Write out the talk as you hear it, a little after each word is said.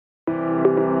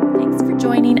Thanks for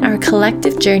joining our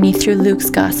collective journey through Luke's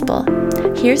Gospel.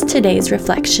 Here's today's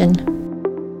reflection.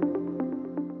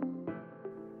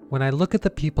 When I look at the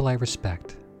people I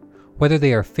respect, whether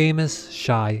they are famous,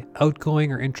 shy,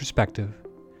 outgoing, or introspective,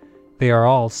 they are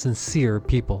all sincere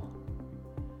people.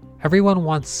 Everyone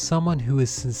wants someone who is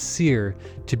sincere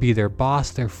to be their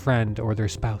boss, their friend, or their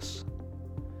spouse.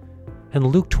 In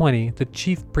Luke 20, the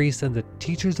chief priests and the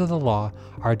teachers of the law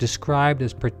are described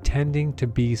as pretending to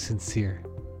be sincere.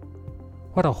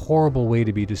 What a horrible way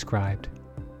to be described.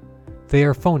 They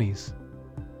are phonies.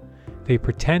 They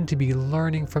pretend to be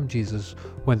learning from Jesus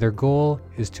when their goal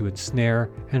is to ensnare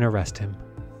and arrest him.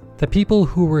 The people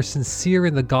who were sincere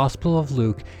in the Gospel of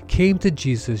Luke came to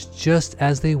Jesus just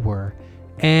as they were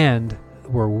and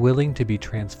were willing to be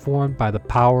transformed by the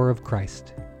power of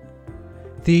Christ.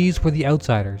 These were the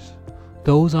outsiders,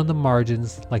 those on the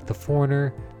margins like the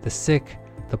foreigner, the sick,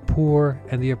 the poor,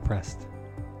 and the oppressed.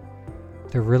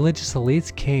 The religious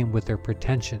elites came with their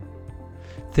pretension,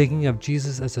 thinking of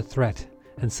Jesus as a threat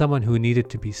and someone who needed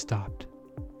to be stopped.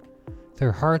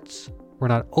 Their hearts were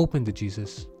not open to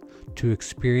Jesus, to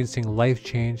experiencing life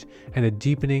change and a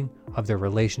deepening of their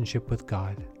relationship with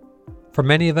God. For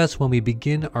many of us, when we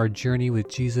begin our journey with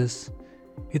Jesus,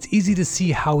 it's easy to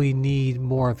see how we need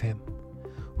more of him.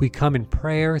 We come in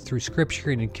prayer, through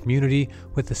scripture, and in community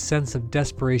with a sense of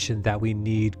desperation that we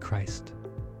need Christ.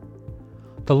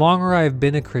 The longer I have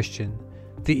been a Christian,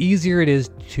 the easier it is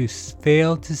to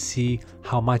fail to see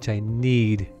how much I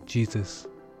need Jesus.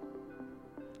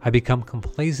 I become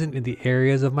complacent in the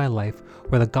areas of my life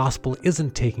where the gospel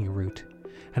isn't taking root,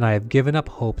 and I have given up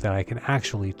hope that I can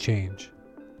actually change.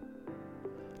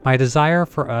 My desire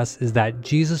for us is that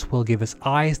Jesus will give us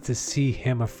eyes to see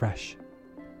him afresh,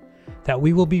 that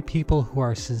we will be people who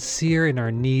are sincere in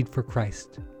our need for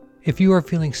Christ. If you are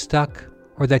feeling stuck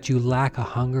or that you lack a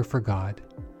hunger for God,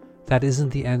 that isn't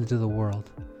the end of the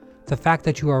world. The fact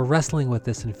that you are wrestling with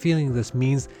this and feeling this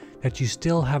means that you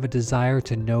still have a desire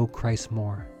to know Christ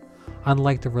more,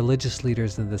 unlike the religious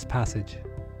leaders in this passage.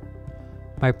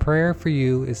 My prayer for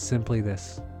you is simply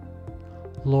this: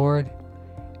 Lord,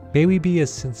 may we be a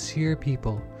sincere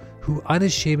people who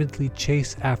unashamedly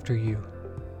chase after you.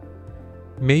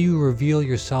 May you reveal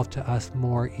yourself to us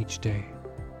more each day.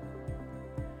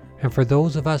 And for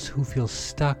those of us who feel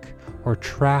stuck or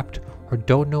trapped or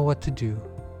don't know what to do,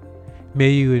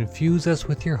 may you infuse us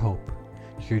with your hope,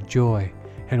 your joy,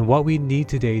 and what we need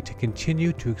today to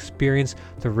continue to experience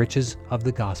the riches of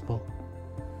the gospel.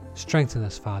 Strengthen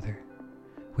us, Father.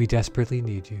 We desperately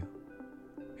need you.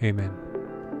 Amen.